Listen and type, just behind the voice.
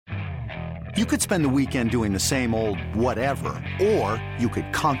You could spend the weekend doing the same old whatever, or you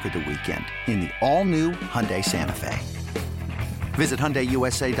could conquer the weekend in the all-new Hyundai Santa Fe. Visit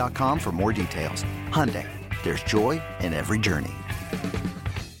HyundaiUSA.com for more details. Hyundai, there's joy in every journey.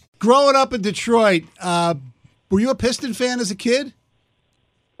 Growing up in Detroit, were you a Piston fan as a kid?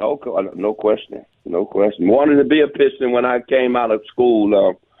 Oh, no question. No question. Wanted to be a Piston when I came out of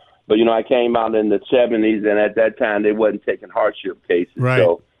school, but, I came out in the 70s, and at that time they wasn't taking hardship cases. Right.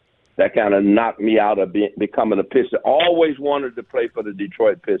 So that kind of knocked me out of becoming a Piston. Always wanted to play for the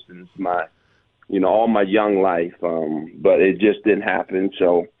Detroit Pistons all my young life, but it just didn't happen.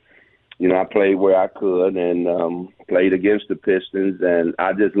 So, I played where I could and played against the Pistons, and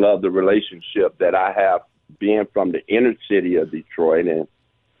I just love the relationship that I have being from the inner city of Detroit and,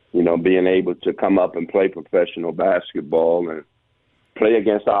 being able to come up and play professional basketball and play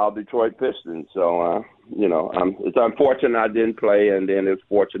against all Detroit Pistons. So, it's unfortunate I didn't play, and then it's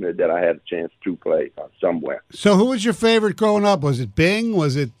fortunate that I had a chance to play somewhere. So who was your favorite growing up? Was it Bing?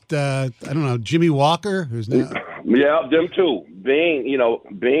 Was it, Jimmy Walker? Yeah, them too.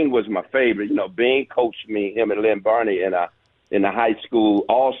 Bing was my favorite. Bing coached me, him and Lynn Barney, in a high school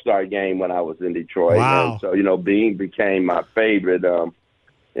all-star game when I was in Detroit. Wow. And so, Bing became my favorite.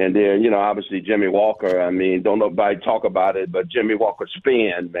 And then, obviously Jimmy Walker, don't nobody talk about it, but Jimmy Walker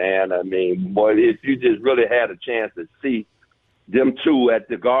spin, man. Boy, if you just really had a chance to see them two at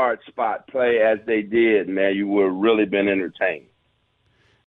the guard spot play as they did, man, you would have really been entertained.